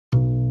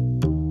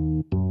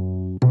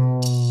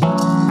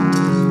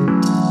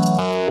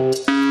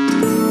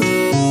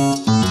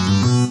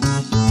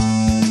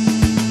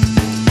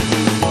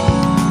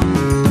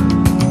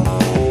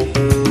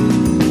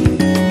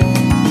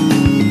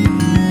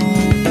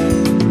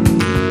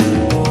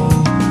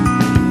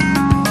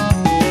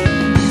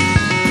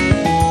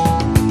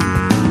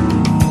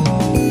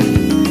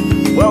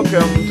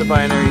Welcome to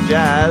Binary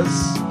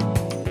Jazz.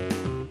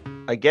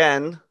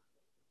 Again,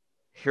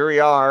 here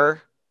we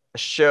are, a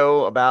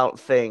show about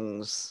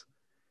things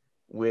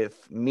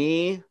with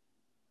me,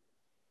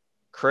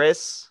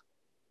 Chris,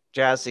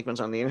 Jazz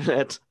Sequence on the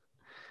internet,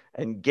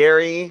 and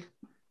Gary,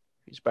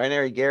 who's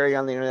Binary Gary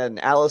on the internet,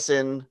 and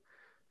Allison,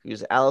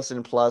 who's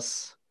Allison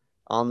Plus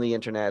on the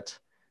internet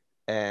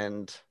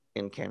and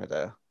in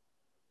Canada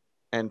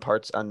and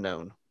parts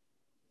unknown.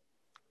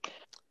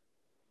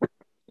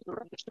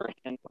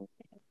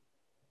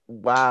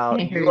 Wow,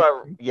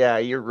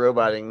 you're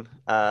roboting.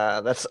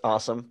 That's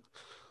awesome.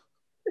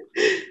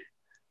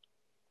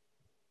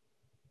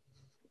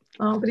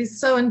 Oh, but he's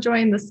so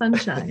enjoying the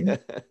sunshine.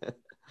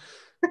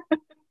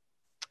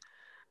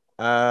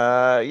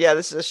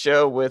 This is a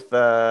show with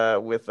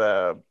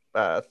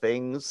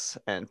things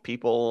and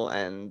people,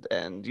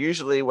 and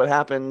usually what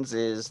happens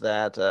is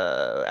that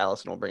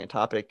Allison will bring a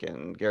topic,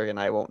 and Gary and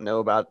I won't know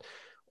about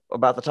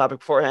the topic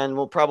beforehand.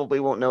 We'll probably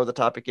won't know what the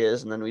topic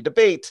is, and then we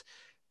debate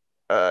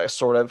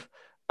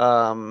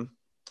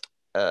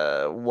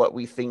what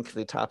we think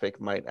the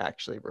topic might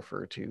actually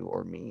refer to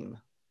or mean.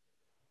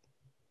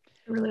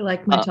 I really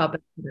like my topic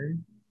better.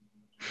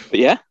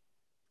 Yeah,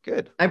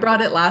 good. I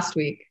brought it last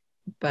week,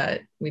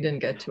 but we didn't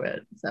get to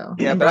it. So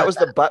yeah, but that was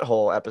the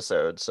butthole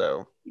episode.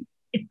 So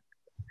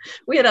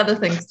we had other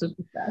things to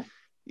discuss.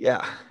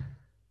 Yeah.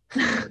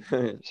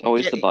 It's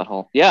always the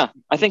butthole. Yeah,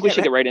 I think we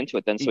should get right into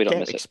it then, so we don't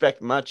miss it. You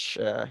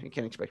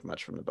can't expect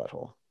much from the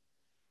butthole.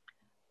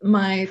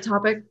 My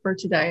topic for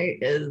today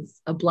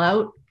is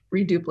Ablaut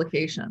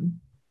reduplication.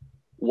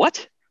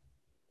 What?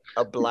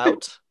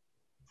 Ablaut?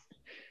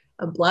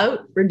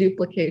 Ablaut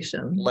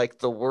reduplication. Like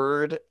the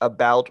word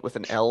about with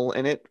an L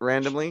in it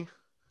randomly?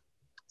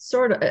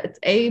 Sort of. It's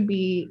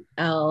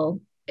Ablaut.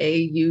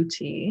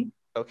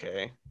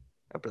 Okay.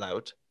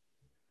 Ablaut.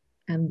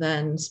 And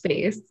then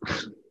space.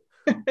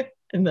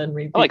 And then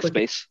reduplication. I like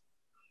space.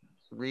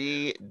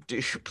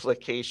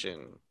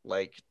 Reduplication.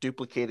 Like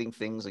duplicating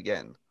things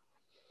again.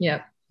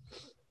 Yep.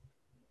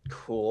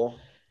 Cool.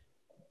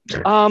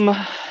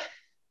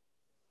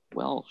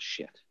 Well,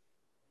 shit.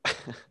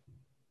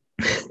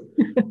 I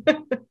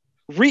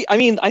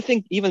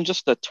think even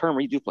just the term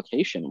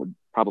reduplication would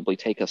probably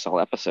take us all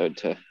episode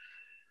to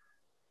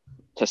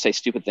say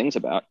stupid things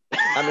about.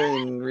 I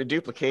mean,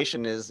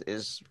 reduplication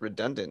is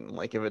redundant.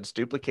 Like if it's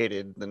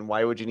duplicated, then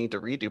why would you need to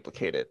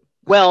reduplicate it?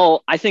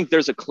 Well, I think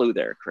there's a clue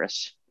there,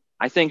 Chris.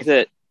 I think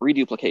that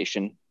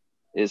reduplication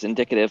is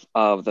indicative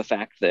of the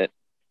fact that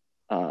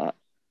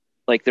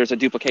there's a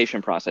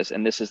duplication process,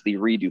 and this is the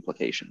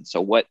reduplication. So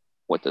what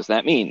does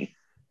that mean?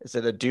 Is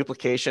it a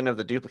duplication of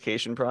the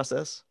duplication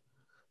process?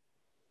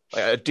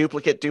 Like a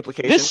duplicate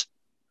duplication?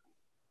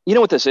 You know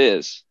what this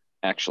is,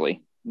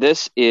 actually?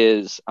 This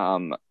is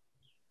some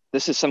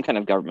kind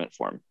of government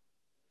form.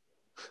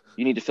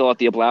 You need to fill out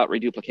the Ablaut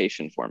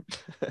reduplication form.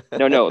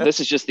 No, this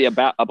is just the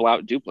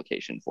Ablaut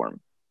duplication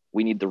form.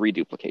 We need the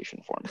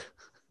reduplication form.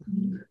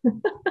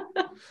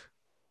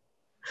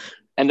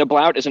 And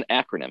Ablaut is an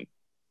acronym.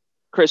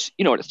 Chris,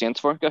 you know what it stands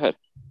for? Go ahead.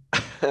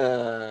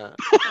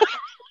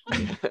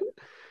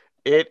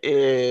 It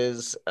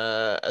is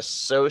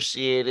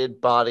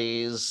associated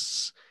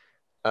bodies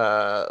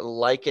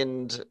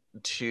likened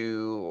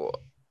to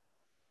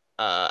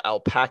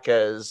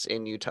alpacas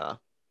in Utah.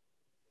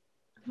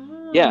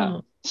 Oh.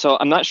 Yeah. So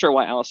I'm not sure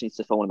why Alice needs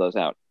to fill one of those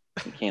out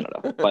in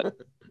Canada, but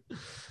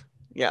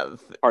yeah,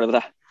 part of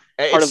the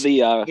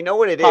you know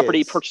what it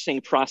property is?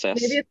 Purchasing process.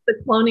 Maybe it's the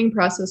cloning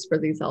process for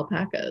these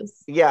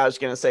alpacas. Yeah, I was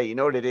gonna say, you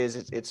know what it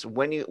is? It's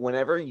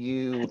whenever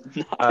you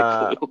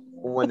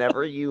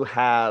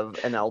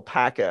have an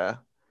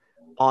alpaca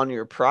on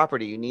your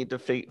property, you need to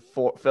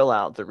fill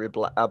out the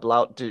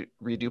Ablaut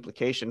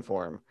reduplication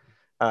form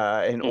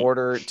in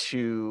order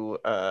to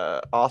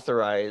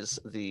authorize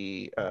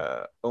the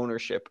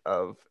ownership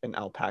of an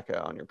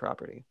alpaca on your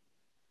property.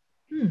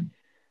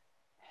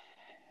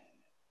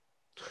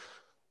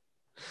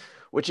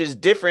 Which is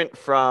different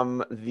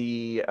from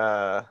the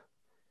I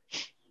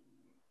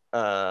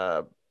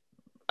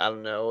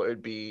don't know,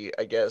 it'd be,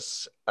 I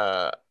guess,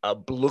 a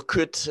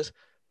Blukut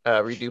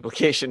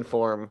reduplication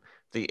form,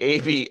 the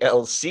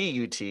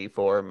ABLCUT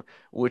form,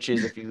 which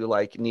is if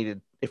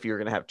you're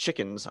going to have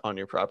chickens on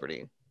your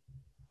property.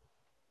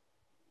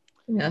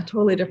 Yeah,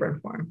 totally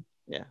different form.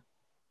 Yeah.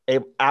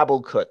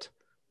 Abelkut.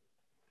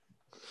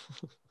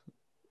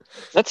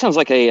 That sounds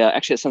like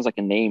it sounds like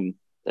a name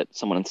that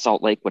someone in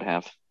Salt Lake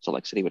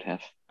City would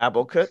have.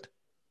 Abelkut?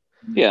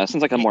 Yeah, it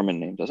sounds like a Mormon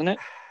name, doesn't it?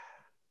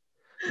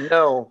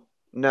 No.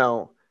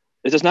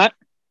 It does not?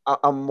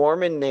 A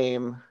Mormon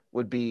name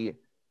would be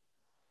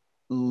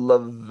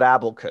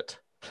Lavabelkut.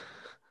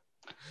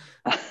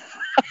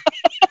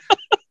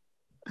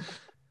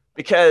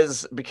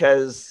 because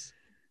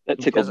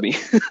that tickled me.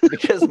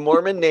 Because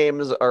Mormon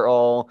names are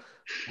all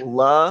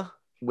La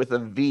with a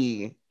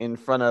V in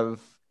front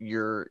of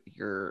your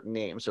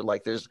name. So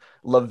like there's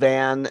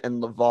Lavan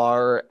and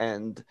Lavar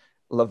and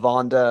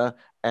Lavonda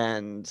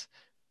and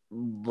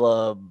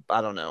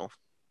I don't know.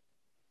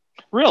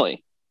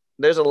 Really?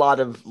 There's a lot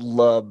of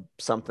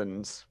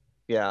somethings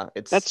Yeah,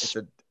 That's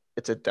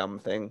it's a dumb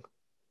thing.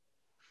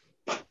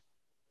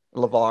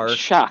 LeVar.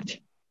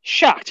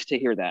 shocked to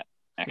hear that.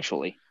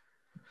 Actually,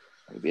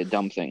 it would be a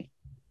dumb thing.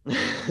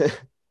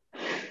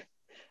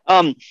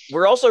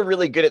 We're also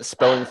really good at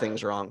spelling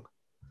things wrong.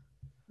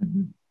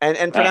 Mhm.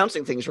 And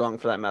pronouncing things wrong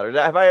for that matter.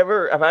 Have I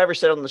ever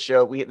said on the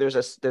show there's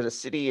a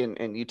city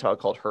in Utah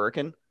called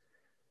Hurricane?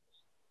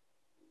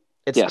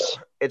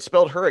 It's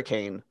spelled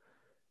hurricane,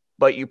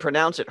 but you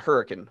pronounce it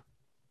hurricane.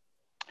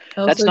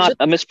 Oh, That's so not just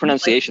a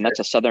mispronunciation. like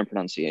That's a southern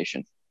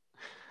pronunciation.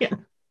 Yeah.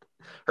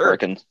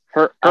 Hurricanes.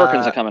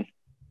 Hurricanes are coming.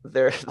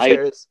 There's a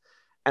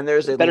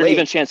Better lake.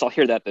 even chance I'll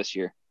hear that this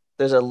year.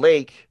 There's a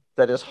lake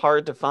that is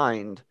hard to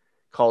find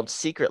called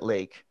Secret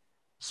Lake,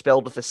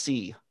 spelled with a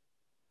C.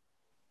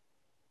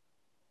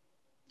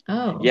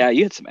 Oh. Yeah,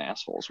 you had some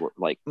assholes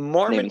like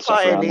Mormon naming stuff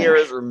around there.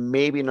 pioneers were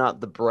maybe not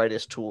the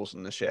brightest tools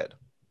in the shed.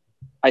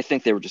 I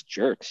think they were just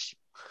jerks.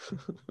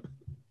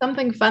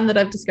 Something fun that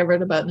I've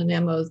discovered about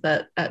Nanaimo is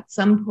that at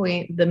some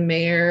point the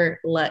mayor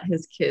let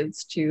his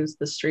kids choose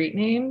the street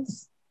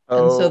names.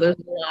 And so there's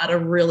a lot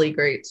of really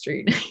great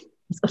street names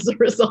as a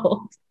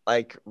result.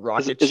 Like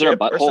Rocket Is there a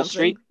Ship or Butthole something?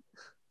 Street?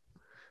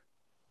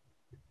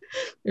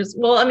 There's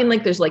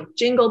there's like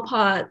Jingle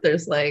Pot,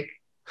 there's like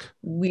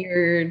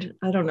weird,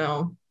 I don't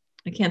know.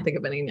 I can't think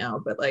of any now,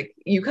 but like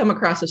you come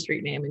across a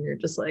street name and you're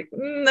just like,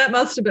 that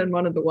must have been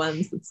one of the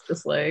ones that's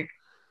just like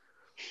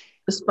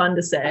just fun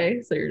to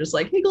say. So you're just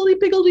like Higgledy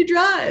Piggledy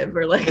Drive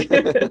or like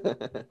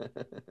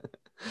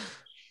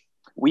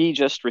We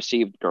just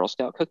received Girl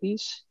Scout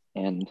cookies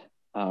and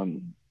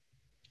and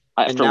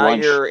after now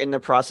lunch you're in the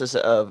process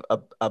of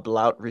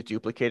Ablaut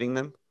reduplicating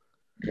them.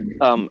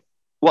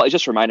 Well, it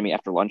just reminded me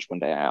after lunch one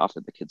day I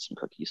offered the kids some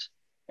cookies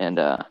and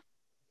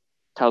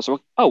Tyler's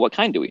like, oh, what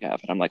kind do we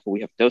have? And I'm like, well,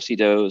 we have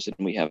Do-si-dos and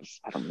we have,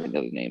 I don't remember the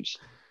other names.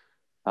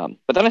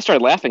 But then I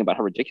started laughing about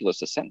how ridiculous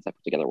the sentence I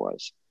put together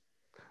was.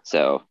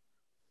 So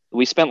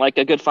we spent like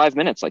a good 5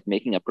 minutes like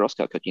making up Girl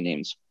Scout cookie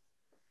names.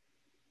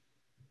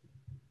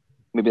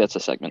 Maybe that's a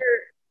segment.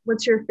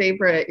 What's your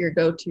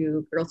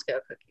go-to Girl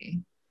Scout cookie?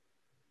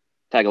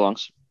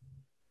 Tagalongs.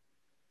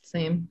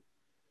 Same.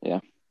 Yeah.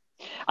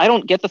 I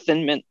don't get the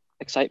Thin Mint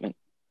excitement.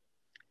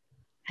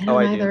 I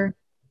don't either.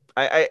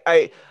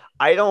 I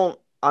don't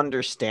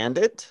understand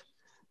it,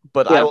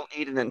 but Yeah. I will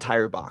eat an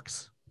entire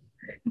box.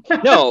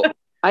 No,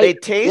 they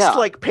taste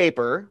like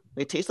paper.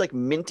 They taste like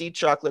minty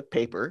chocolate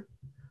paper,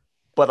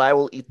 but I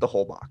will eat the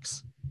whole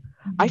box.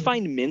 I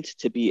find mint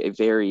to be a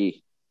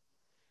very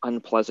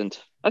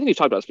unpleasant. I think we've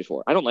talked about this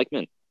before. I don't like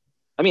mint.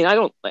 I mean,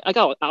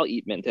 I'll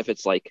eat mint if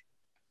it's like,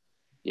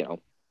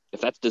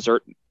 if that's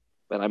dessert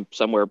and I'm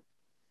somewhere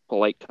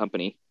polite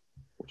company,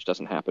 which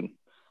doesn't happen.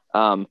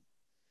 I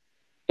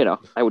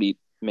would eat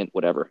mint,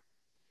 whatever.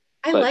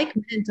 I like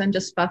mint. I'm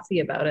just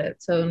fussy about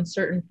it. So in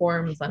certain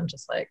forms, I'm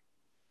just like,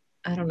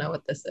 I don't know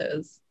what this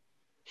is.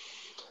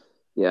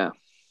 Yeah.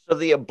 So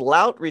the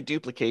Ablaut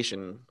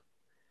reduplication.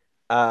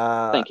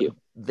 Thank you.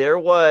 There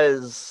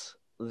was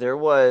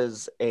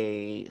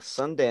a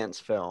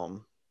Sundance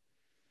film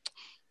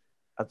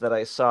that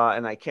I saw,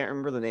 and I can't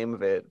remember the name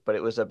of it, but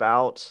it was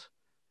about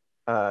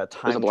time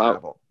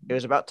travel. It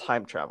was about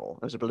time travel.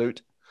 It was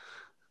Ablaut.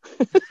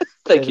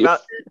 Thank you.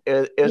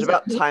 It was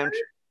about time.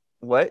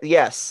 What?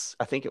 Yes,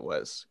 I think it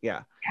was.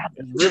 Yeah,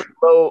 really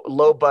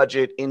low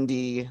budget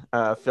indie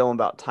film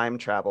about time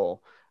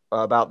travel,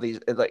 about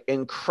these like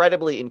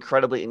incredibly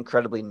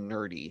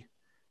nerdy,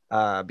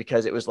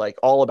 because it was like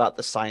all about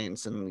the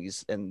science and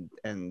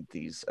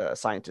these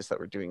scientists that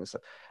were doing this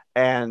stuff,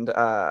 and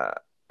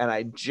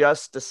I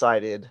just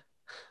decided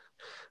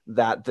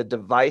that the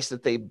device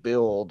that they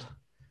build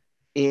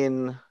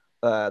in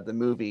the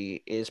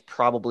movie is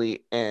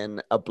probably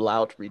an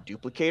Ablaut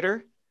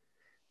reduplicator.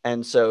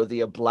 And so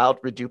the Ablaut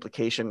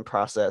reduplication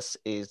process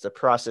is the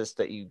process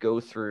that you go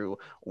through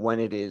when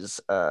it is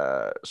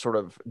sort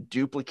of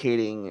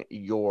duplicating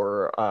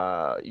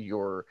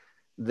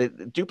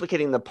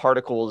duplicating the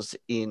particles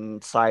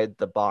inside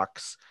the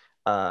box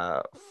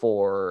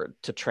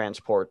to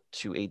transport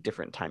to a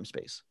different time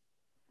space.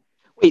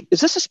 Wait,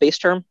 is this a space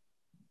term?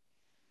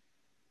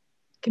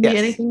 Can be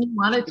anything you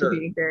want it to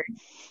be, Gary.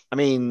 I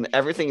mean,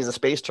 everything is a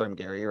space term,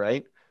 Gary,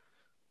 right?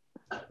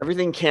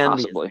 Everything can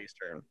be a space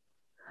term.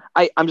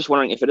 I'm just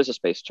wondering if it is a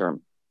space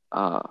term.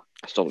 I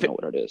still don't know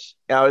what it is.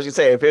 I was gonna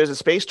say, if it was a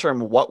space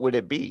term, what would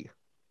it be?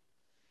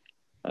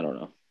 I don't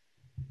know.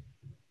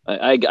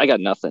 I got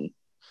nothing.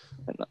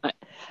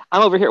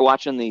 I'm over here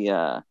watching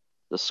the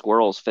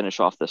squirrels finish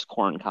off this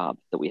corn cob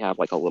that we have,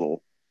 like a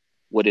little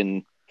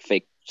wooden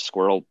fake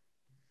squirrel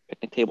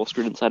picnic table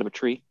screwed inside of a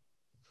tree.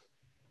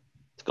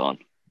 It's gone.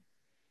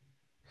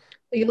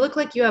 You look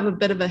like you have a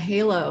bit of a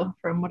halo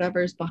from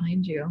whatever's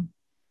behind you.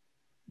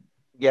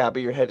 Yeah,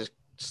 but your head is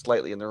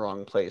slightly in the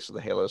wrong place, so the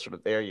halo is sort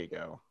of there. You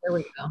go. There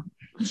we go.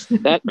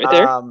 That right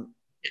there.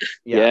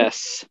 Yeah.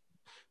 Yes.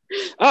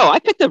 Oh, I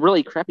picked a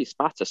really crappy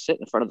spot to sit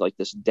in front of like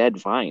this dead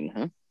vine,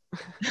 huh?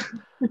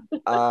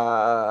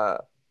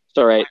 It's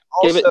all right.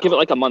 Give it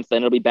like a month, then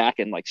it'll be back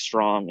and like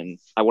strong, and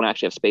I won't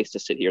actually have space to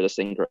sit here. This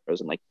thing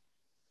grows in like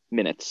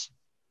minutes.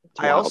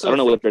 I don't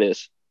know what it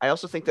is. I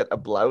also think that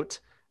ablaut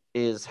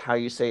is how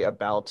you say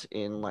about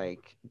in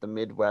like the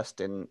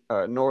Midwest and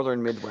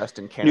northern Midwest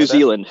in Canada. New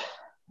Zealand.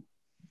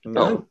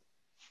 No.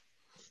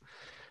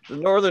 The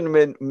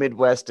northern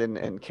Midwest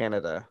and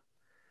Canada.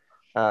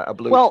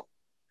 Ablaut. Well,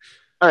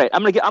 all right.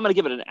 I'm gonna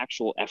give it an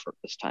actual effort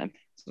this time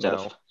instead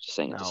No. of just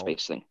saying it's a No.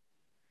 space thing.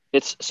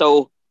 It's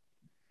so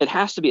it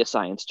has to be a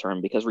science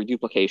term because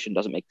reduplication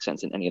doesn't make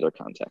sense in any other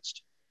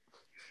context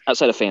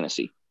outside of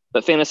fantasy.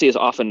 But fantasy is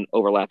often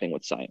overlapping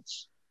with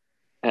science,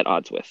 at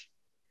odds with.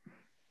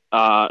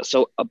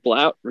 So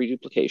ablaut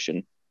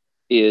reduplication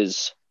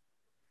is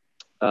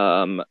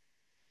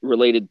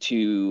related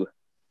to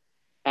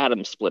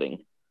atom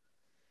splitting,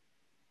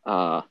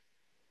 and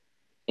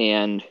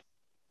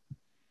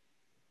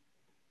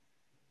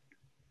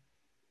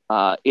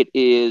it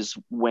is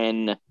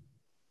when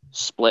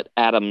split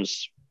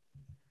atoms.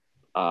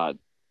 I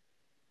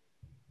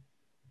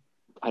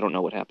don't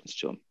know what happens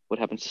to them. What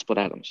happens to split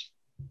atoms?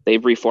 They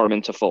reform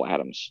into full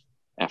atoms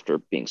after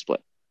being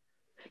split.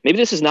 Maybe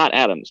this is not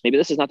atoms. Maybe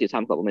this is not the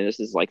atomic level. Maybe this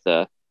is like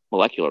the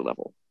molecular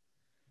level.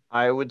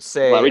 I would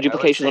say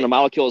reduplication when a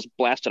molecule is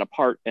blasted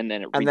apart and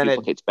then it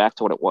reduplicates back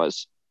to what it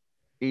was,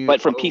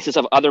 but from pieces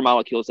of other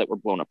molecules that were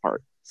blown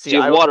apart. So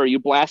you have water, you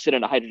blast it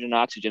into hydrogen and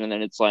oxygen, and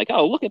then it's like,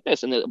 oh, look at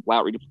this. And the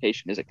ablaut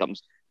reduplication is it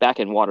comes back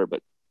in water,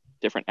 but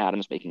different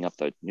atoms making up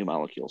the new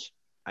molecules.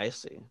 I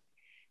see.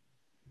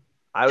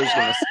 I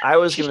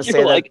was gonna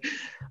say like,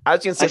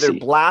 they're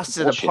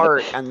blasted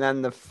apart, and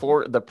then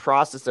the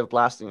process of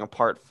blasting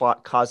apart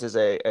causes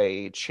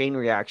a chain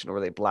reaction where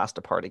they blast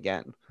apart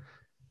again.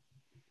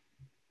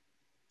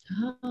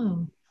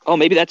 Oh,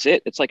 maybe that's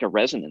it. It's like a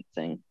resonant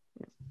thing.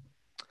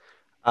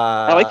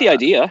 I like the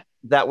idea.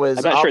 That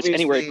was I'm not sure it's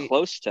anywhere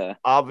close to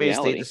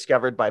obviously reality.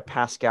 Discovered by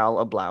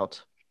Pascal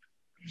Ablaut,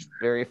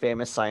 very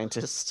famous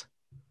scientist,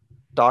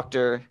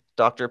 Dr.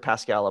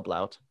 Pascal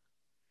Ablaut.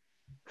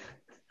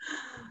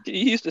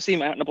 You used to see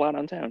him out and about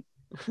on town.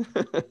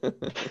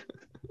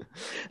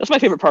 That's my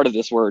favorite part of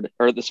this word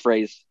or this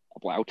phrase,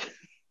 ablaut.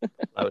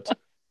 Ablaut.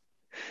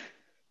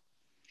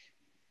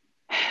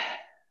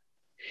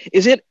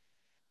 Is it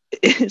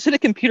a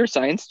computer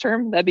science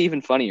term? That'd be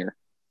even funnier.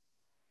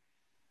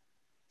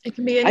 It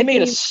can be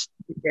anything.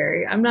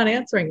 Gary, I'm not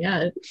answering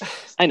yet.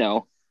 I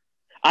know.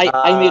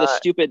 I made a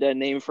stupid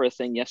name for a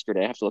thing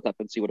yesterday. I have to look up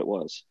and see what it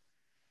was.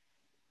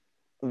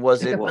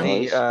 Was it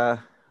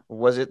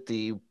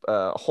the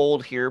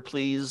hold here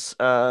please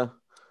the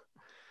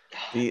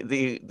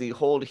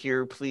hold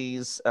here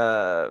please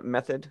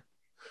method?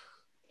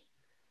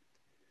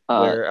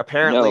 Where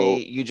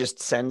apparently you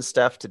just send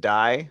stuff to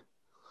die.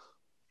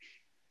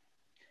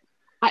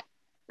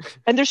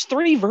 And there's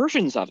 3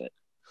 versions of it.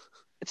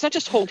 It's not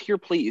just hold here,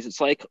 please. It's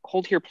like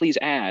hold here, please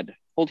add.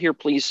 Hold here,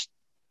 please.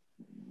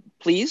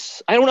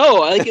 Please? I don't know.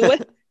 Like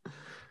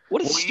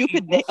what a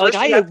stupid name. Like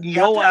I have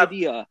no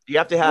idea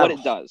what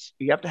it does.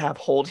 You have to have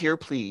hold here,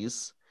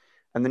 please.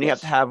 And then you have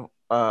to have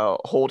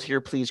hold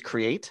here, please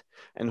create,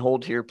 and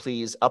hold here,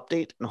 please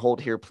update, and hold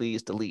here,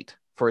 please delete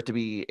for it to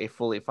be a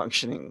fully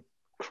functioning.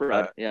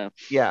 Yeah.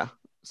 Yeah.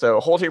 So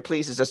hold here,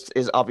 please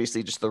is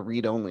obviously just the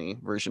read-only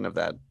version of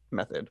that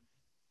method.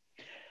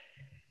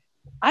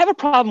 I have a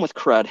problem with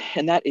CRUD,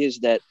 and that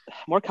is that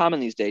more common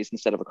these days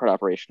instead of a CRUD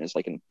operation is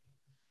like an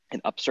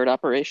upsert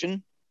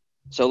operation.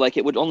 So like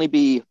it would only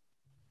be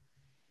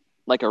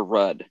like a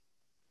RUD,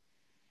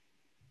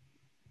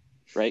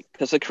 right?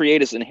 Because the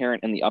create is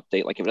inherent in the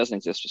update. Like if it doesn't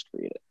exist, just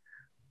create it.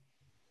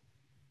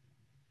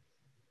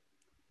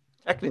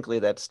 Technically,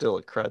 that's still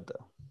a CRUD,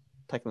 though.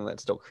 Technically,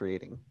 that's still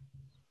creating.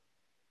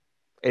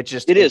 It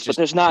is, but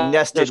there's not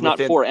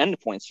 4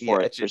 endpoints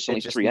for it. There's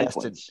only 3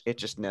 endpoints. It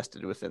just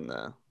nested within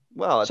the.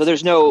 Well, so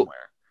there's no.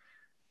 Somewhere.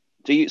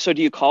 Do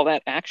you call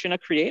that action a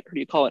create, or do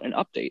you call it an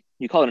update?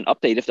 You call it an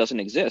update if it doesn't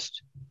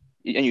exist,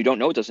 and you don't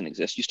know it doesn't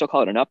exist. You still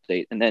call it an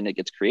update, and then it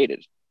gets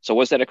created. So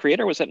was that a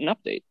create or was that an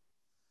update?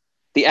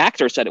 The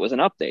actor said it was an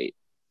update,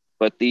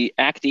 but the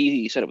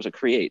actee said it was a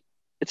create.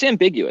 It's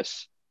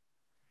ambiguous.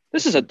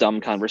 This is a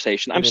dumb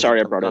conversation. I'm sorry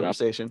I brought it up.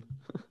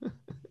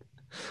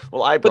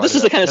 Well, but this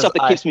is the kind of stuff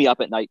that keeps me up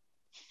at night.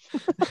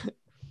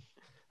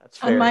 That's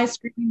fair. On my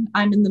screen,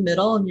 I'm in the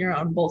middle and you're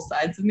on both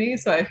sides of me.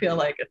 So I feel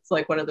like it's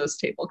like one of those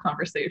table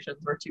conversations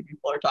where 2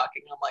 people are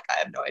talking. I'm like, I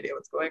have no idea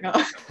what's going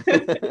on.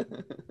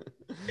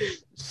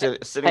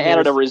 I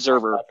added a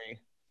reserver.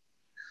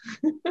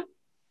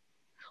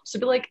 So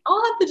be like,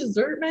 I'll have the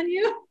dessert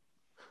menu.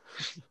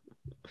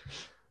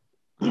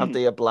 I'll have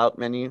the ablaut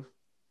menu.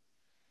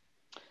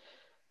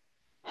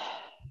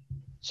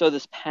 So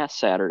this past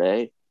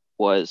Saturday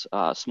was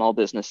Small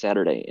Business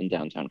Saturday in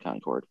downtown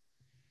Concord.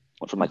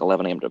 Went from like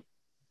 11 a.m. to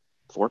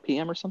 4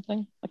 p.m. or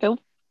something, like a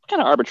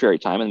kind of arbitrary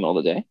time in the middle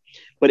of the day.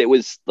 But it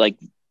was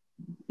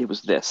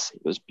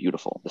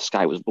beautiful. The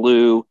sky was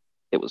blue.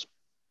 It was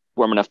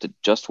warm enough to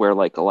just wear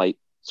like a light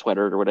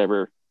sweater or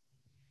whatever.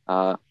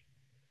 So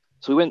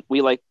and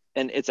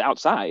it's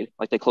outside.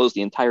 Like they closed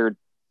they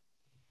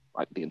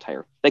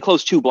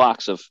closed 2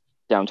 blocks of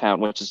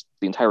downtown, which is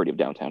the entirety of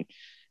downtown.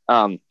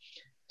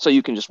 So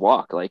you can just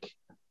walk like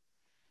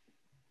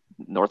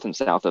north and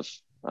south of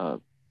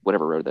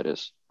whatever road that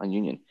is on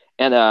Union.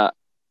 And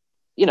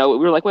we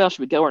were like, well, should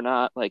we go or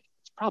not? Like,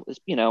 it's probably,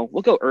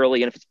 we'll go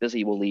early, and if it's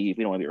busy, we'll leave.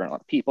 We don't want to be around a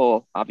lot of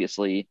people,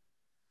 obviously.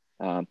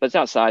 But it's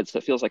outside, so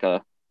it feels like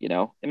it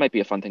might be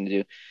a fun thing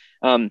to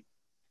do.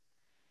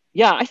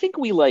 Yeah, I think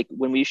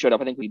when we showed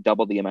up, I think we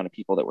doubled the amount of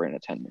people that were in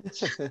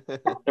attendance.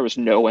 There was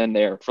no one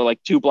there for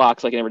like 2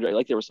 blocks, like every day.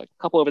 Like there was like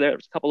a couple over there, there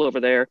was a couple over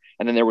there,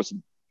 and then there was,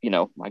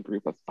 my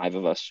group of 5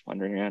 of us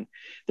wandering around.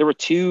 There were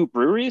 2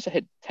 breweries that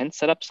had tents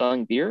set up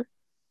selling beer.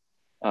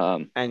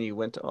 And you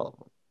went to all of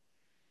them.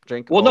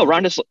 Drink. Well, no,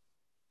 Rhonda's.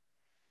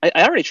 I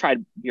already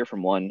tried beer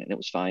from one, and it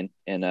was fine.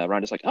 And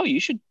Rhonda's like, "Oh, you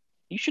should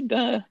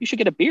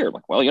get a beer." I'm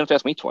like, well, you don't have to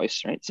ask me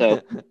twice, right?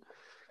 So.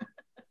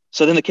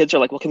 So then the kids are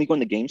like, well, can we go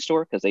in the game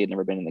store? Because they had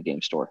never been in the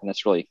game store. And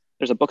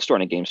there's a bookstore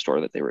and a game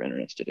store that they were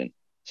interested in.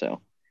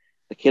 So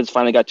the kids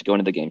finally got to go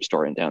into the game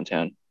store in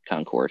downtown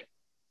Concord.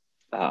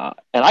 And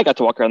I got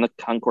to walk around the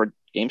Concord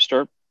game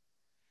store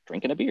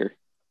drinking a beer.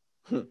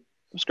 It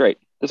was great.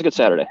 It was a good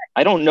Saturday.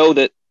 I don't know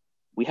that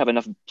we have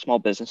enough small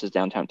businesses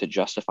downtown to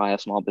justify a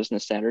small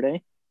business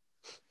Saturday.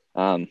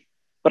 But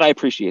I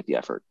appreciate the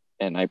effort.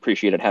 And I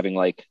appreciated having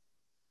like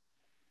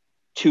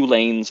 2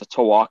 lanes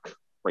to walk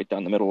right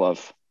down the middle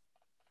of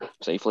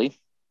safely.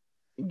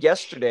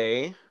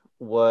 Yesterday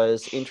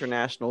was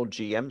International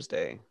GM's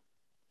Day,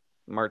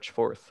 March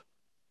 4th.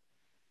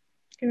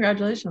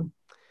 Congratulations.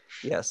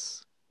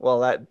 Yes.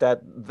 Well,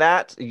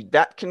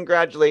 that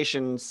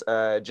congratulations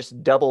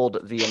just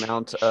doubled the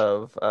amount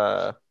of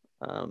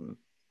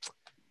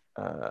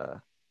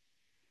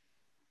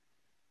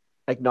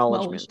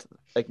acknowledgement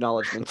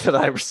that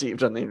I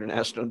received on the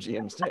International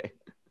GM's Day.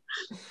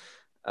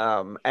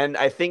 And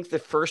I think the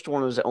first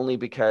one was only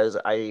because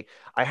I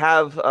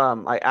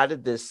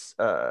added this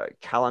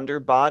calendar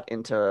bot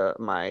into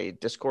my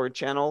Discord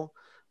channel,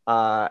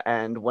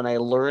 and when I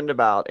learned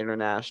about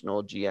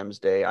International GM's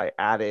Day, I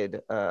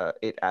added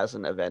it as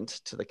an event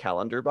to the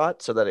calendar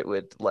bot so that it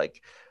would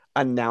like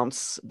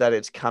announce that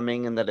it's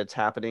coming and that it's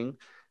happening,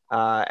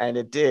 and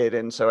it did.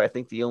 And so I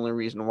think the only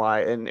reason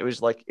why, and it was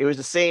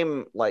the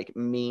same like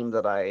meme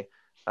that I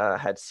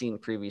had seen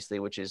previously,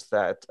 which is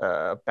that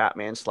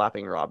Batman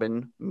slapping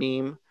Robin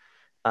meme.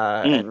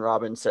 And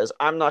Robin says,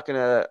 I'm not going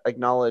to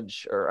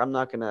acknowledge, or I'm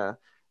not going to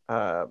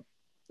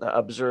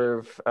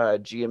observe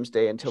GM's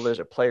Day until there's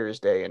a Player's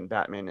Day. And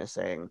Batman is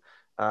saying,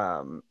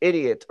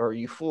 idiot, or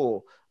you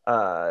fool.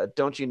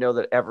 Don't you know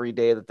that every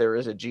day that there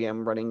is a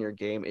GM running your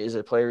game is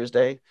a Player's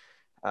Day?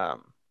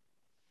 So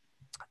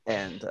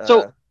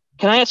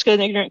can I ask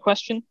an ignorant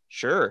question?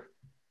 Sure.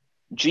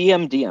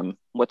 GM, DM,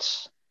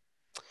 what's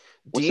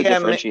the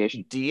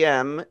differentiation?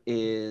 DM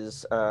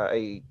is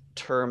a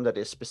term that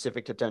is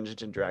specific to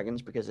Dungeons and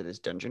Dragons because it is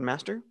Dungeon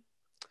Master.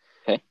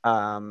 Okay.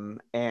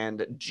 And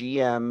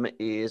GM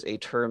is a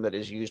term that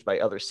is used by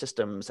other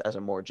systems as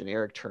a more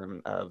generic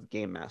term of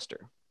Game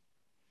Master.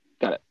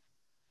 Got it.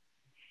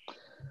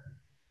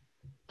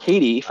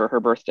 Katie, for her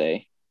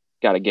birthday,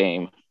 got a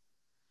game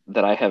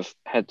that I have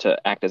had to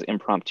act as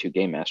impromptu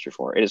Game Master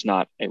for. It is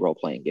not a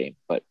role-playing game,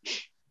 but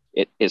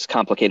it is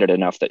complicated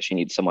enough that she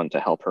needs someone to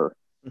help her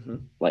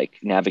like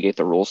navigate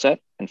the rule set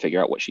and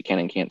figure out what she can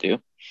and can't do.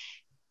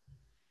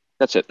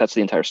 That's it. That's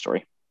the entire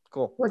story.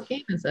 Cool. What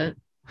game is it?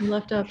 You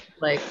left up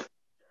like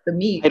the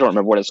meat. I don't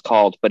remember what it's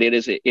called, but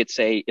it's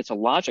a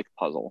logic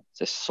puzzle.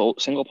 It's a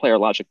single player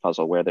logic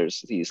puzzle where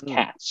there's these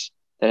cats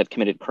that have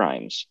committed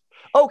crimes.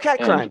 Oh,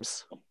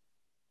 crimes.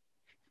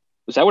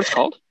 Is that what it's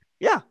called?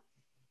 Yeah.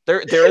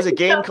 There is a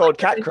game called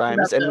Cat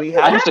Crimes, and we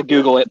have to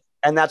Google it.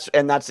 And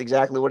that's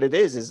exactly what it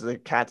is the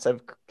cats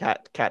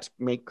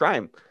make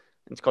crime.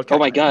 It's called Cat Oh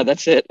my Crimes. God,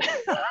 that's it.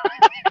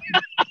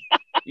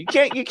 You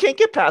can't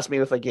get past me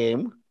with a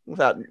game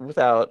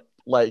without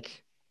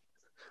like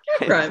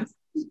Cat Crimes.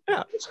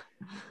 Yeah.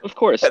 Of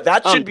course.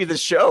 That should be the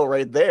show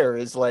right there,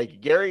 is like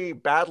Gary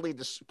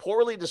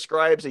poorly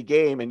describes a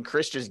game and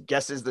Chris just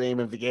guesses the name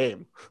of the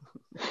game.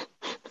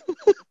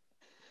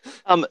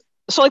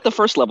 So like the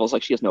first level is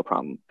like she has no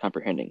problem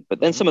comprehending, but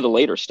then some of the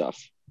later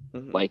stuff,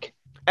 like,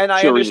 and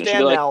I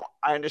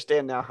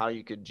understand now how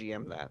you could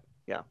GM that.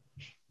 Yeah.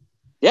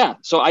 Yeah.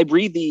 So I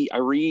read the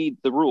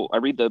rule. I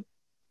read the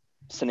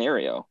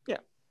scenario. Yeah.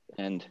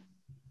 And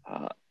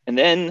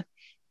then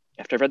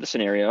after I've read the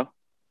scenario,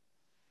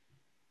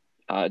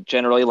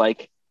 generally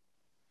like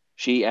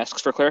she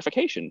asks for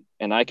clarification,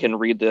 and I can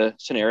read the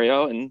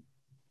scenario and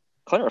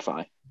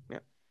clarify.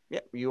 Yeah,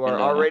 you are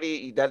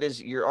already.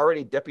 You're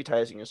already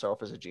deputizing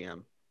yourself as a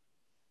GM.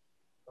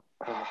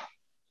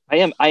 I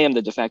am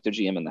the de facto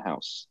GM in the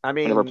house. I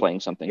mean, whenever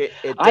playing something,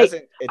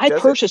 I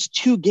purchased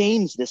 2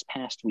 games this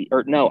past week,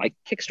 or no, I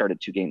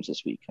kickstarted 2 games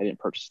this week. I didn't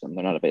purchase them;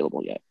 they're not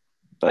available yet.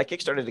 But I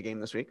kickstarted a game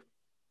this week.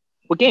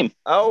 What game?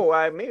 Oh,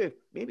 I maybe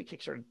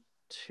kickstarted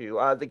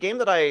 2. The game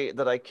that I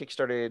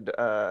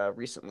kickstarted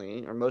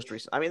recently, or most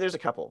recent. I mean, there's a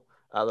couple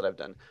that I've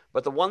done,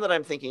 but the one that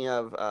I'm thinking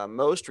of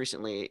most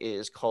recently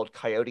is called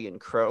Coyote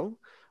and Crow,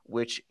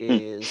 which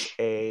is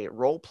a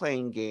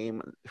role-playing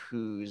game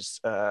whose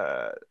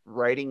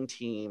writing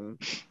team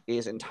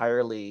is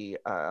entirely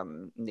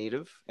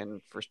native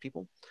and First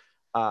People.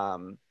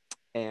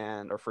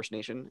 and or First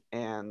Nation,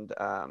 and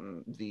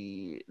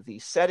the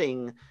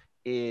setting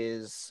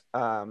is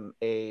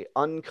a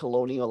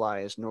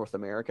uncolonialized North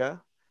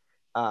America.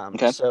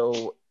 Okay.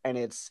 So, and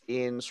it's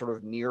in sort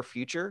of near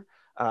future,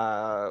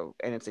 and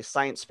it's a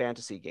science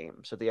fantasy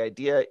game. So the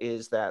idea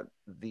is that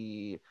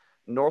the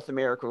North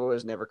America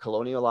was never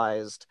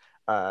colonialized.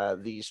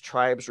 These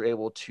tribes were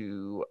able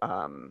to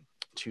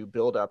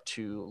build up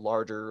to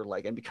larger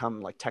like and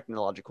become like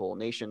technological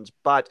nations,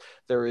 but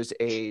there is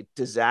a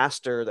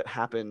disaster that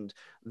happened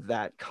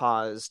that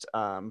caused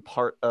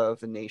part of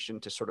the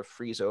nation to sort of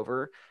freeze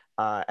over,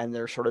 and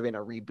they're sort of in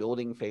a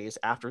rebuilding phase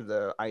after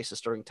the ice is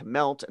starting to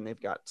melt, and they've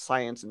got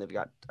science and they've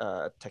got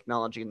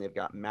technology and they've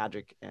got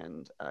magic,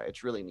 and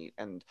it's really neat.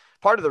 And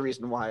part of the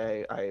reason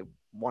why I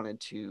wanted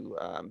to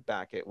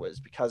back it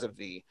was because of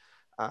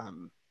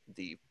um,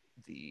 the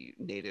the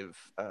native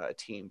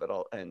team, but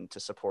all and to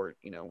support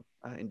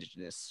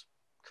indigenous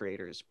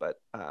creators, but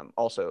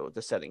also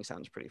the setting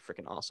sounds pretty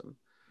freaking awesome.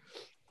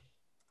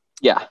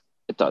 Yeah,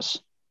 it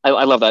does.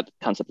 I love that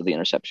concept of the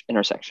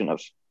intersection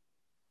of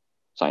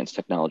science,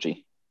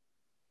 technology,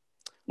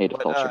 native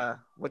culture.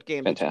 What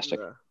game Fantastic.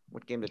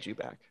 what game did you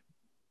back?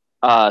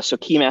 So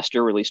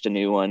Keymaster released a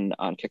new one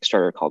on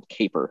Kickstarter called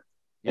Caper,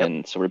 Yep.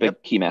 and so we're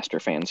big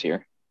Keymaster fans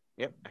here.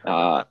 Yep, I heard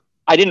about that.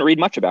 I didn't read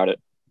much about it.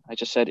 I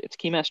just said it's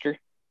Keymaster.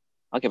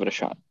 I'll give it a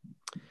shot.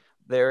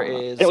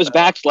 It was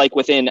backed like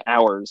within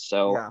hours,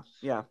 so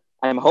yeah.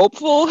 I'm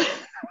hopeful.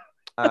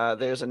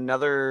 There's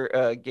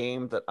another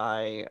game that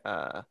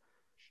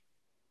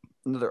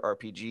another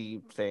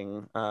RPG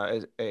thing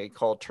is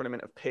called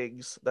Tournament of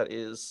Pigs that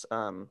is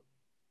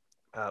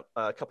a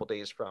couple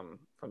days from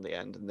the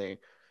end, and they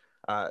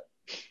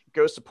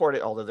go support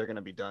it, although they're going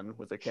to be done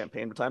with their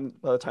campaign by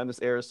the time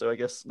this airs, so I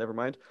guess never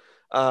mind.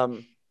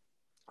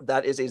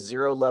 That is a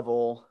 0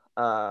 level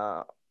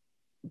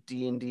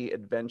D&D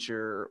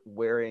adventure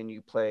wherein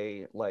you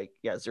play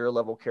 0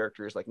 level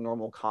characters like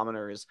normal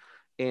commoners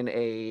in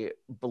a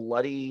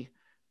bloody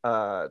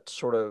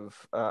sort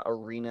of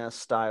arena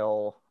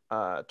style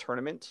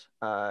tournament,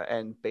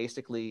 and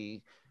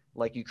basically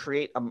like you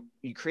create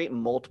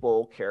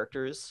multiple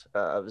characters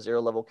of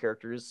 0 level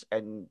characters,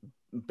 and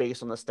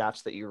based on the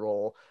stats that you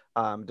roll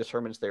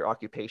determines their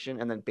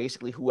occupation, and then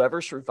basically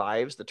whoever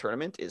survives the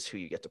tournament is who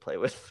you get to play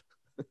with,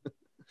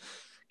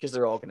 because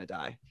they're all going to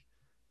die.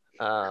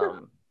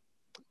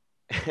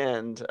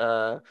 And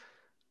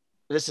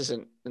this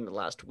isn't in the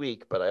last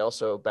week, but I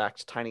also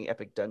backed Tiny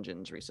Epic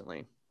Dungeons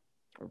recently.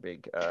 We're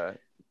big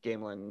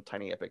Gamelin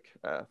Tiny Epic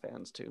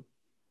fans too.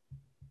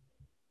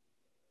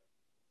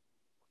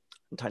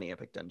 And Tiny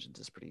Epic Dungeons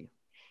is pretty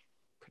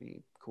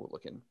cool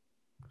looking.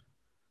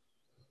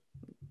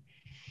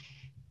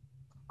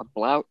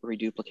 Ablaut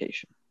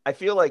Reduplication. I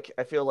feel like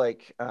I've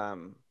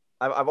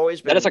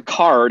always been. That is a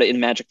card in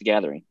Magic the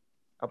Gathering.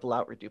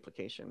 Ablaut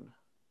Reduplication.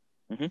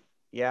 Mm-hmm.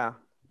 Yeah,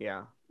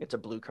 it's a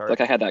blue card.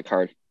 Like I had that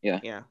card.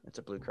 Yeah, it's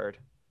a blue card.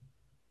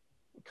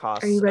 It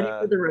costs. Are you ready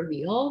for the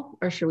reveal,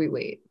 or should we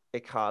wait?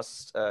 It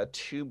costs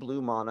 2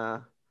 blue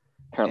mana,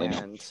 apparently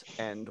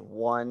and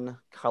 1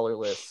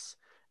 colorless,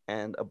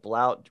 and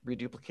Ablaut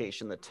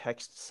Reduplication. The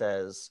text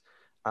says,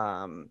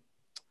 at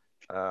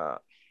the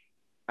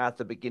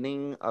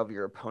beginning of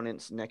your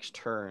opponent's next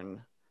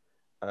turn,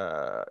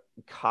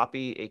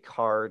 copy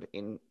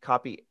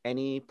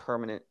any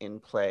permanent in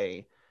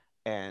play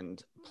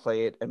and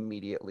play it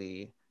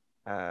immediately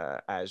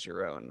as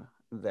your own.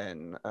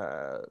 Then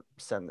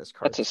send this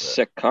card. That's a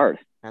sick card.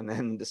 And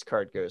then this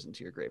card goes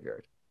into your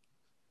graveyard.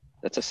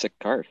 That's a sick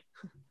card.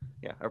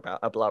 Yeah,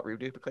 Ablaut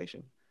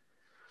Reduplication.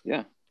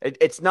 Yeah,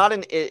 it's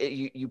not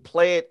you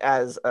play it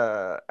as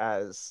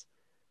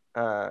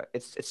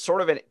it's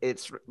sort of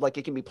it's like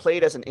it can be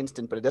played as an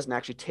instant, but it doesn't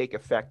actually take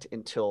effect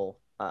until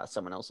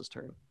someone else's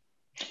turn.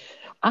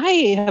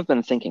 I have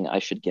been thinking I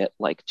should get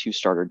like 2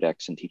 starter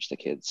decks and teach the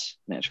kids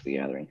Magic the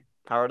Gathering.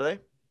 How old are they?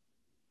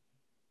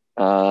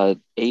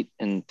 8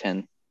 and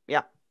 10.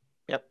 Yeah.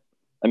 Yep.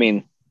 I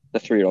mean, the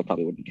 3-year-old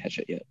probably wouldn't catch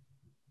it yet.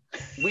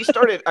 We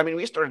started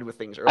with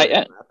things earlier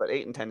than that, but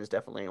 8 and 10 is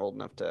definitely old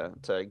enough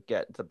to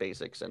get the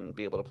basics and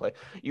be able to play.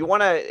 You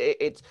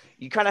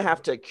kind of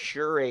have to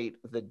curate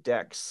the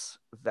decks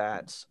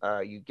that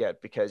you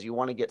get, because you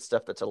want to get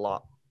stuff that's a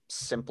lot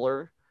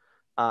simpler.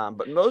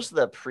 But most of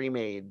the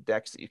pre-made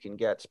decks that you can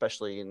get,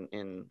 especially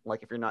in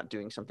like if you're not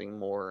doing something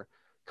more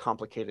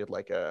complicated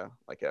like a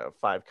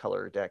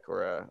 5-color deck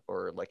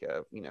or like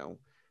a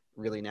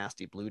really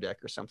nasty blue deck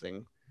or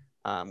something,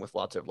 with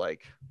lots of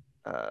like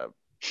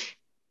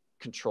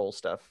control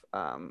stuff,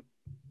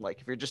 like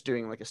if you're just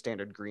doing like a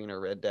standard green or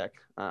red deck,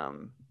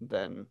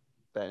 then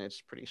it's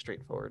pretty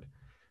straightforward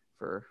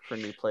for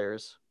new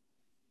players.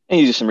 And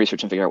you do some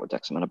research and figure out what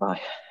decks I'm going to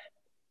buy.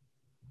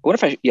 What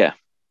if I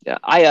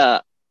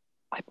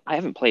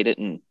haven't played it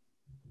in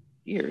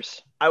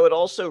years. I would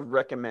also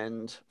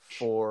recommend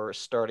for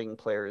starting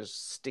players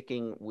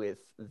sticking with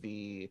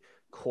the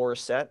core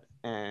set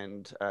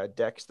and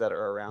decks that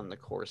are around the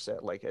core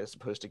set, like as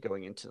opposed to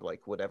going into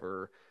like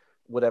whatever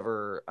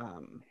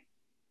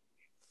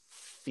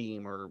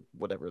theme or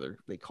whatever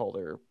they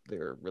call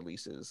their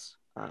releases.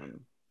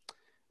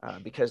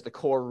 because the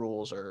core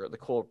rules are the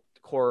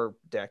core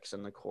decks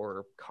and the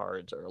core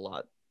cards are a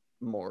lot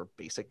more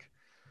basic.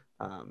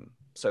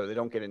 So they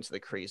don't get into the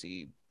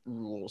crazy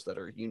rules that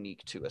are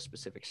unique to a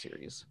specific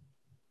series.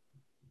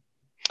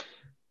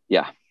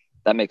 Yeah,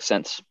 that makes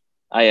sense.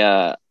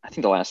 I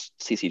think the last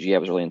CCG I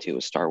was really into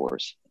was Star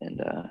Wars, and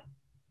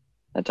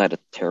that died a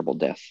terrible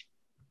death.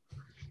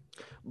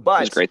 But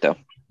it was great though.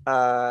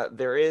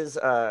 There is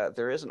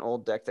an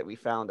old deck that we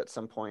found at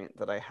some point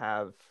that I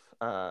have,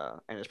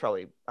 and it's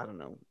probably, I don't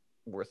know,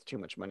 worth too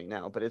much money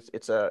now, but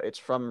it's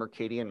from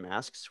Mercadian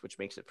Masks, which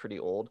makes it pretty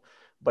old,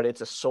 but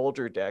it's a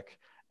soldier deck.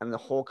 And the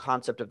whole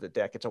concept of the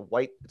deck, it's a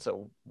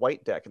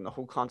white deck, and the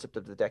whole concept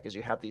of the deck is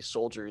you have these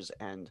soldiers,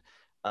 and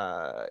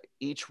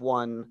each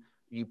one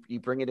you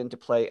bring it into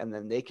play, and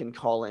then they can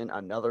call in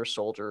another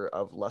soldier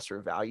of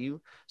lesser value.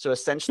 So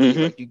essentially,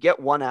 like, you get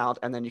one out,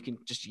 and then you can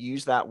just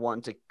use that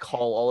one to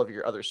call all of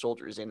your other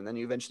soldiers in, and then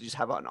you eventually just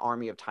have an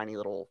army of tiny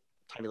little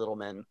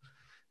men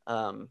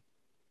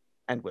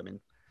and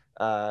women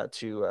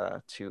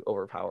to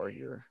overpower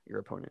your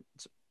opponent.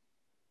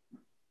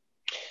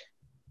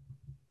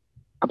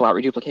 Ablaut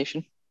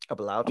Reduplication.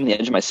 Ablaut. I'm on the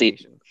edge of my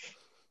seat.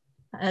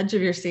 Edge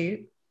of your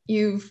seat.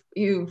 You've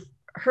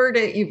heard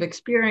it. You've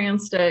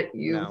experienced it.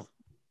 No.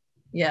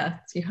 Yes,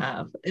 you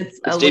have. It's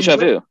deja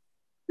vu.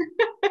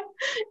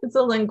 It's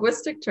a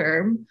linguistic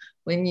term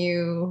when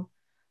you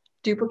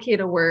duplicate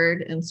a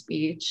word in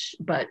speech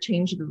but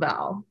change the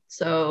vowel.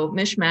 So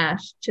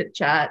mishmash, chit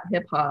chat,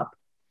 hip hop,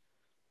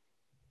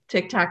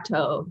 tic tac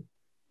toe,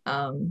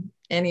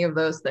 any of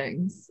those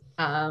things.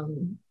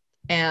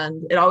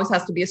 And it always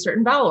has to be a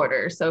certain vowel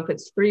order. So if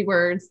it's 3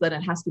 words, then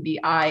it has to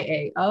be I,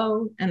 A,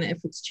 O. And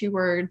if it's 2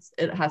 words,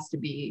 it has to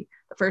be,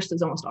 the first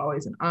is almost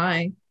always an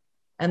I,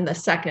 and the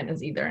second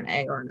is either an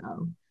A or an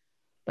O.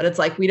 But it's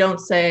like, we don't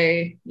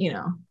say,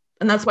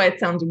 and that's why it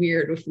sounds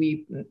weird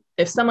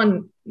if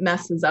someone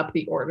messes up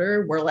the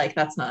order, we're like,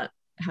 that's not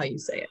how you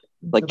say it.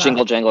 Like so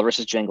jingle jangle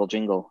versus jangle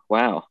jingle.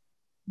 Wow.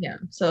 Yeah.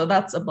 So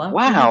that's a bluff.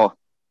 Wow.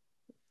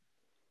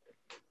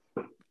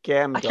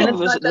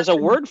 There's a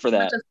word for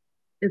that.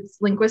 It's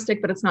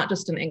linguistic, but it's not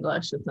just in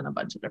English. It's in a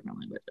bunch of different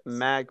languages.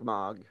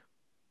 Magmog.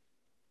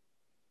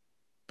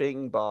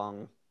 Bing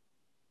bong.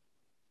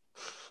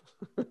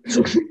 Now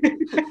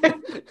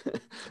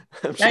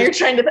you're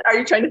trying to. Are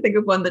you trying to think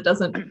of one that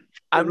doesn't?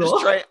 I'm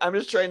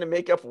just trying to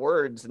make up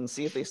words and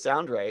see if they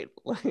sound right.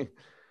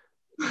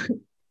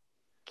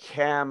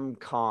 Cam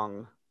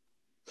Kong.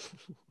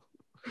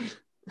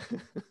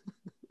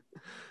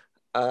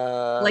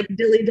 Like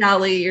dilly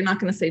dally. You're not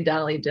going to say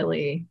dally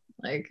dilly.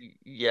 Like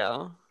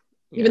yeah.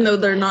 Even though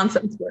they're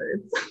nonsense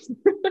words.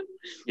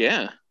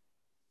 Yeah.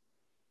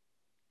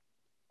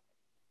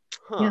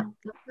 Huh. Yeah.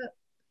 That's it.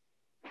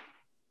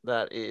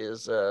 That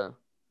is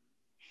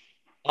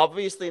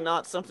obviously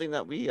not something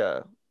that we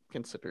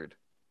considered.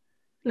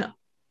 No,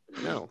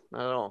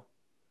 not at all.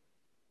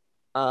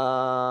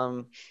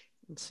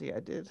 Let's see. I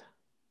think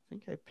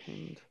I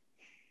pinned.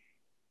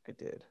 I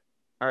did.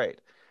 All right.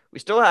 We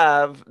still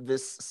have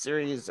this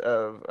series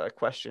of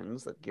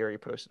questions that Gary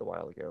posted a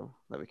while ago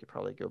that we could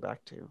probably go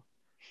back to.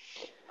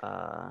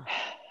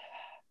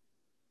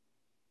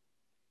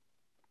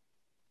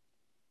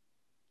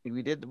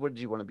 What did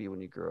you want to be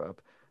when you grew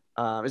up?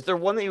 Is there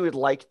one that you would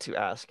like to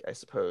ask, I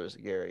suppose,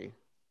 Gary?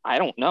 I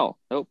don't know.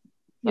 Nope.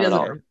 He doesn't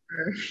remember.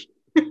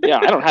 Yeah,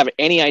 I don't have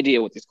any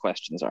idea what these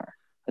questions are.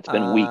 It's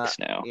been weeks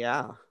now.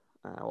 Yeah.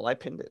 Well, I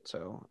pinned it,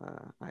 so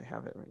I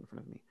have it right in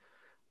front of me.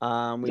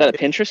 Is that a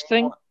Pinterest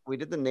thing? We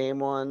did the name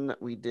one.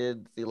 We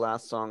did the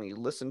last song you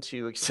listened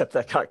to, except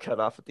that got cut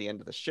off at the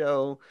end of the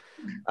show.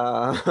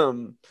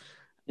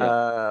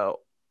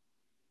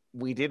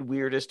 We did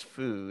weirdest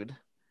food.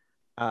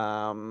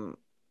 I'm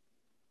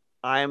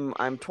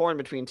torn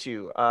between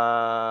 2.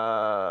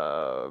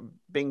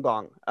 Bing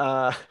bong.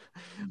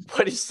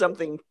 What is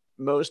something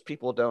most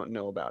people don't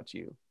know about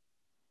you?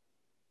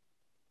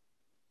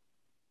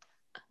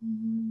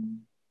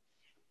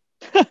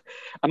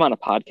 I'm on a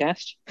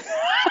podcast.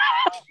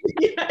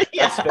 Yeah.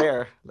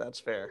 That's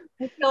fair.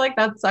 I feel like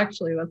that's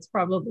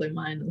probably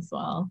mine as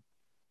well.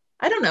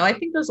 I don't know. I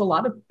think there's a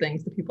lot of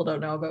things that people don't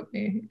know about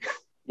me.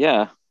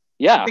 Yeah.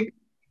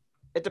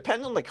 It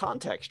depends on the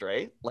context,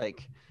 right?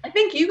 Like, I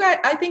think you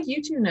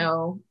 2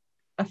 know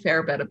a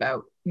fair bit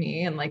about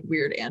me and like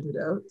weird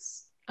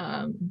anecdotes.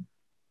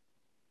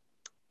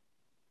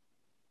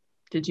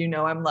 Did you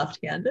know I'm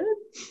left-handed?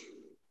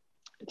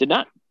 I did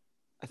not.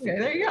 Okay,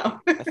 there you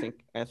go. I think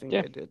I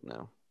did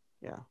know.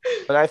 Yeah,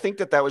 but I think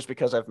that was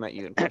because I've met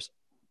you in person.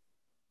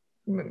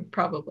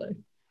 Probably.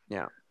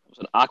 Yeah, it was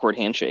an awkward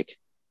handshake.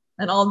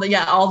 And all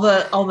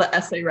the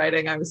essay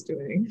writing I was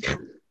doing.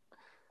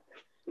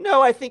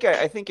 No, I think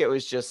it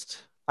was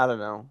just, I don't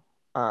know.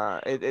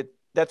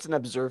 That's an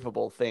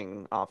observable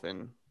thing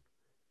often,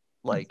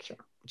 like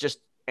just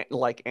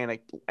like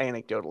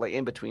anecdotal, like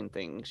in between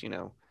things,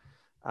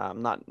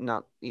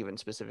 not even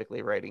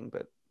specifically writing,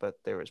 but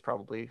there was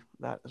probably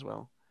that as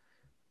well.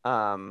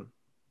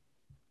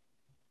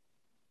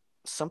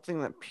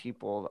 Something that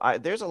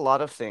there's a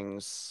lot of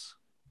things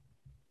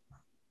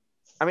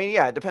I mean,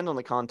 yeah, it depends on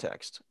the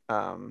context.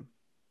 But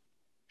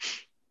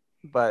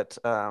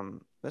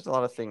there's a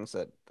lot of things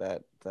that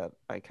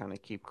I kind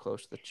of keep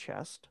close to the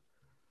chest.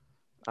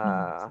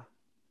 That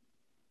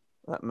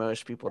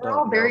most people We're don't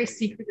all know. very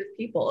secretive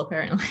people,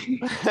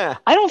 apparently.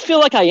 I don't feel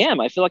like I am.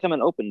 I feel like I'm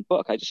an open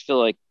book. I just feel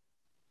like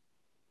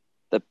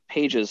the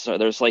pages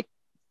there's like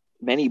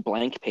many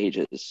blank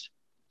pages.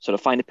 So to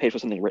find a page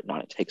with something written on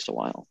it takes a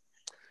while.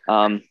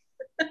 Let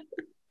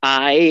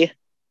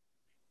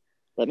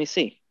me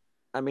see.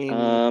 I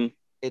mean,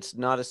 it's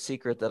not a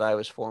secret that I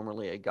was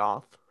formerly a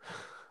goth. I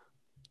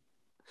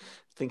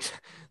think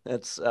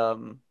that's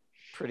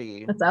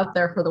pretty. That's out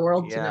there for the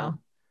world to know.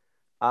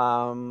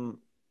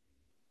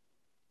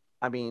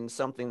 I mean,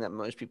 something that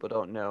most people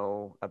don't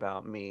know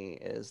about me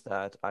is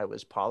that I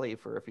was poly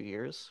for a few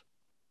years.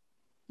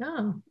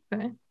 Oh,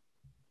 okay.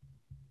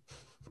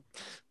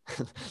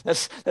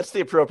 That's the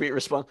appropriate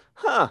response.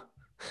 Huh.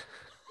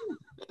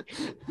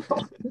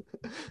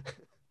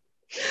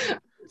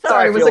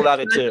 Sorry, I feel about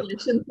it too.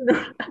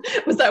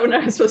 Was that when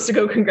I was supposed to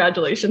go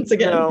congratulations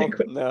again?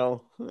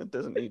 No, it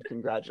doesn't need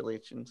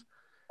congratulations.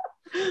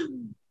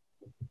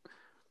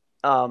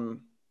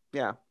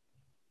 Yeah.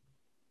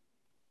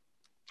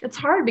 It's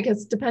hard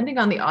because depending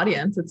on the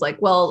audience, it's like,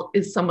 well,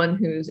 is someone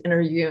who's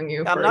interviewing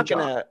you I'm for not a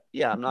job?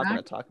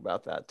 gonna talk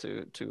about that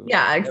to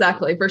Yeah,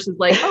 exactly. Versus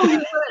like, oh,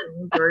 you're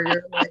friends, or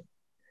you're like,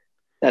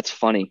 that's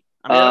funny.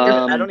 I mean,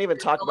 I don't even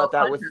talk about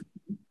that with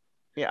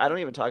I don't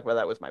even talk about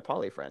that with my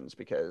poly friends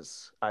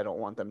because I don't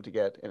want them to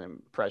get an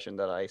impression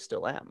that I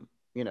still am,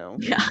 you know.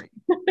 Yeah.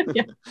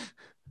 Yeah.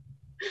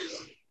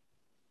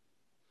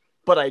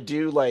 But I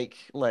do like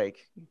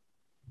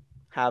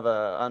have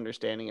a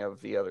understanding of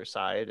the other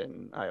side,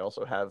 and I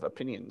also have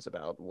opinions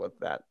about what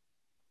that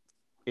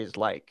is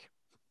like.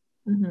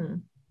 Mm-hmm.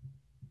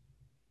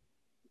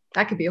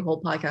 That could be a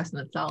whole podcast in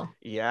itself.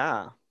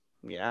 Yeah.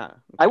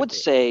 I would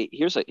say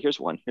here's a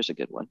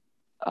good one.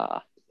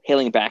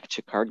 Hailing back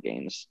to card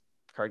games.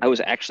 I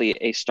was actually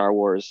a Star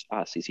Wars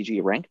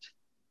CCG ranked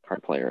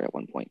card player at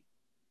one point.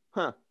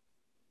 Huh.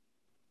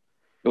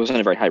 It wasn't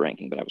a very high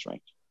ranking, but I was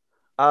ranked.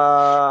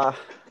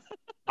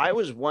 I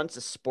was once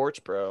a sports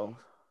bro.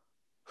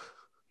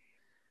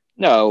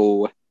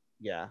 No.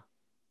 Yeah.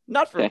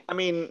 Not for. Okay. I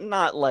mean,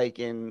 not like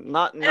in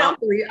not.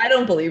 I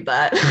don't believe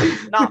that.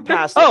 Not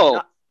past.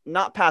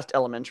 Not past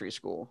elementary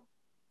school.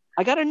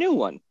 I got a new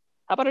one.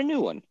 How about a new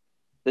one?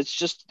 That's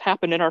just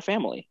happened in our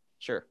family.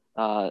 Sure.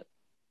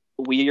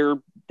 We're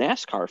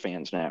NASCAR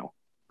fans now.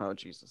 Oh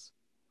Jesus.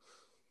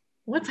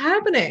 What's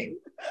happening?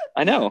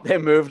 I know. They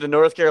moved to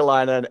North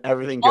Carolina and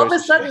everything goes. All of a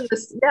sudden,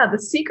 the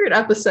secret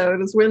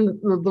episode is when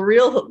the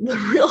real.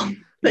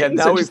 Yeah,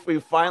 now we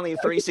finally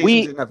 3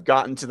 seasons and have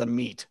gotten to the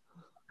meat.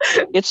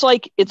 It's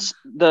like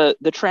the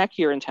track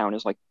here in town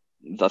is like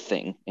the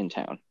thing in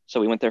town. So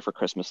we went there for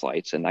Christmas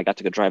lights, and I got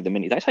to go drive the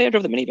mini. Did I tell you I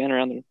drove the minivan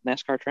around the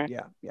NASCAR track?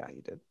 Yeah,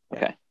 you did. Yeah.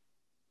 Okay,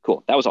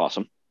 cool. That was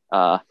awesome.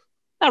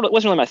 It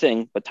wasn't really my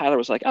thing, but Tyler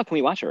was like, "Oh, can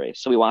we watch a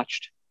race?" So we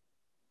watched.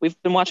 We've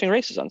been watching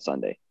races on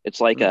Sunday. It's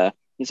like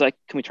he's like,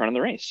 "Can we turn on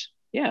the race?"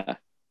 Yeah,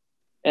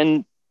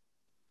 and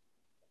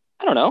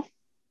I don't know.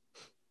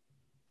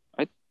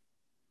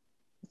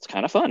 It's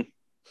kind of fun.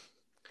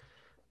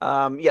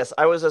 Yes,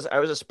 I was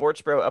a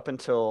sports bro up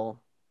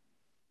until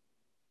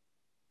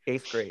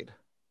 8th grade.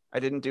 I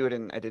didn't do it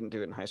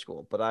in high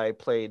school, but I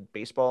played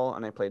baseball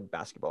and I played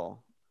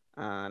basketball,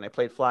 and I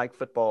played flag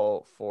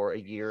football for a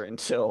year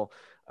until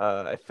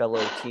a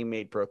fellow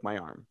teammate broke my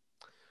arm.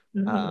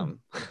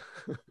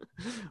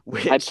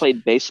 I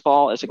played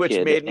baseball as a kid, which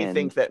made me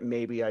think that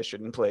maybe I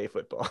shouldn't play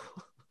football.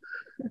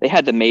 They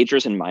had the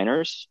majors and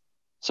minors,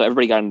 so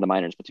everybody got into the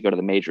minors, but to go to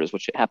the majors,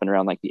 which happened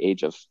around like the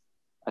age of,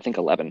 I think,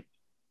 11,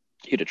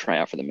 you had to try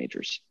out for the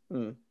majors,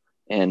 and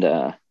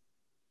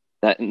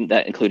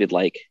that included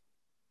like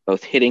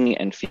both hitting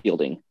and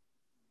fielding,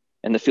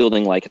 and the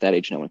fielding, like at that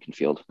age, no one can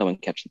field, no one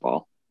can catch the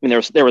ball. I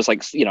mean, there was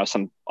like, you know,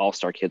 some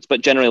all-star kids,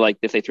 but generally, like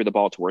if they threw the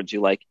ball towards you,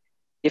 like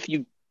if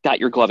you got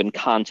your glove in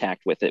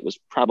contact with it, was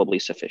probably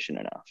sufficient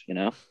enough. You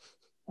know,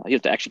 you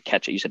have to actually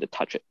catch it. You said to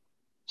touch it.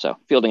 So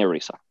fielding, everybody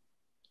sucked.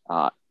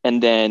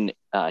 And then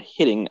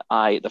hitting,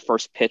 the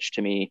first pitch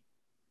to me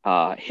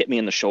hit me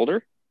in the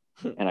shoulder,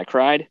 and I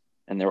cried,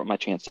 and there went my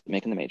chance of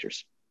making the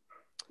majors.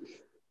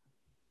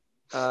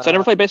 So I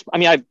never played baseball. I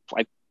mean, I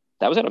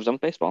that was it. I was done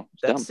with baseball.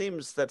 That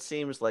seems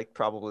like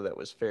probably that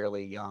was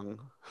fairly young.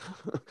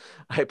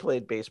 I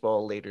played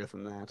baseball later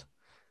than that.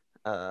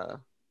 I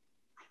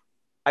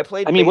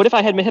mean, what if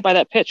I had been hit by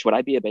that pitch? Would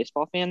I be a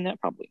baseball fan?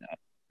 That probably not.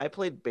 I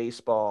played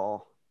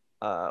baseball.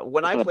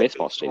 When I played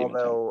baseball,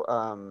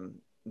 though,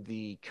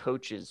 the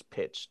coaches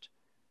pitched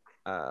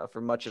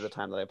for much of the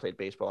time that I played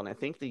baseball, and I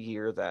think the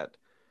year that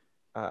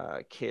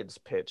kids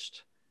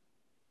pitched,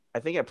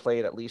 I think I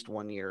played at least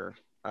 1 year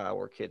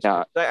where kids.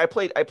 Yeah. I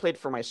played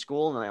for my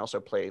school, and I also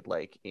played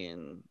like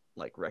in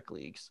like rec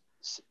leagues.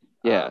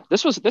 Yeah,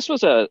 this was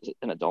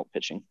an adult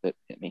pitching that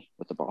hit me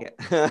with the ball.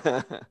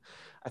 Yeah.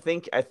 I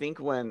think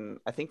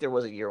there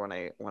was a year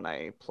when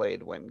I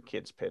played when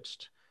kids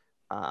pitched,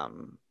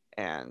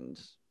 and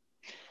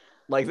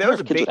Like I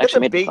wonder if kids would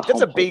actually make it the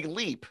that's a home big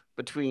leap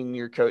between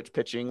your coach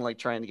pitching, like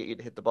trying to get you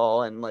to hit the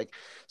ball, and like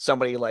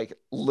somebody like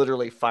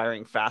literally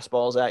firing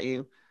fastballs at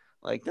you.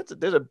 Like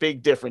there's a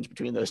big difference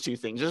between those two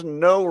things. There's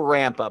no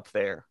ramp up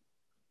there.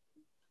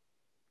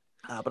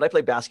 But I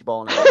played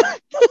basketball and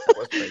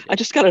I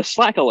just got a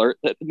Slack alert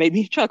that made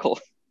me chuckle.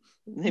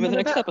 The name of the Remember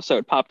next that?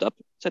 episode popped up.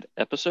 It said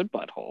episode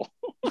butthole.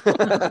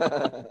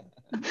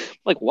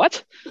 Like,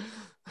 what?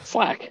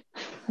 Slack.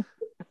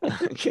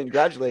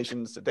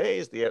 Congratulations! Today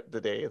is the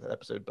day that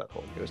episode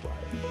butthole goes live.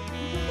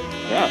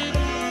 Yeah.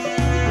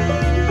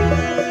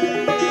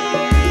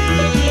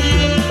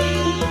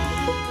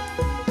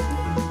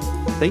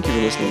 Thank you for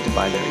listening to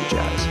Binary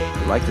Jazz.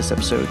 If you like this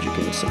episode, you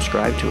can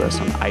subscribe to us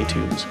on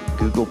iTunes,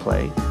 Google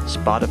Play,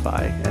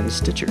 Spotify, and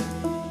Stitcher.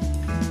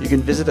 You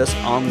can visit us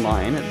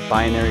online at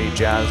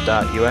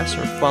binaryjazz.us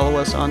or follow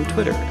us on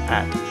Twitter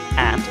at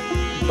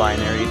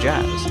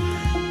binaryjazz.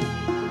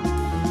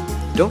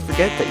 Don't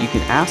forget that you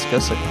can ask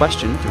us a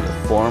question through the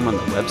form on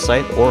the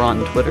website or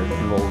on Twitter,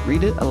 and we'll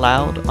read it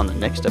aloud on the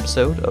next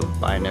episode of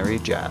Binary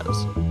Jazz.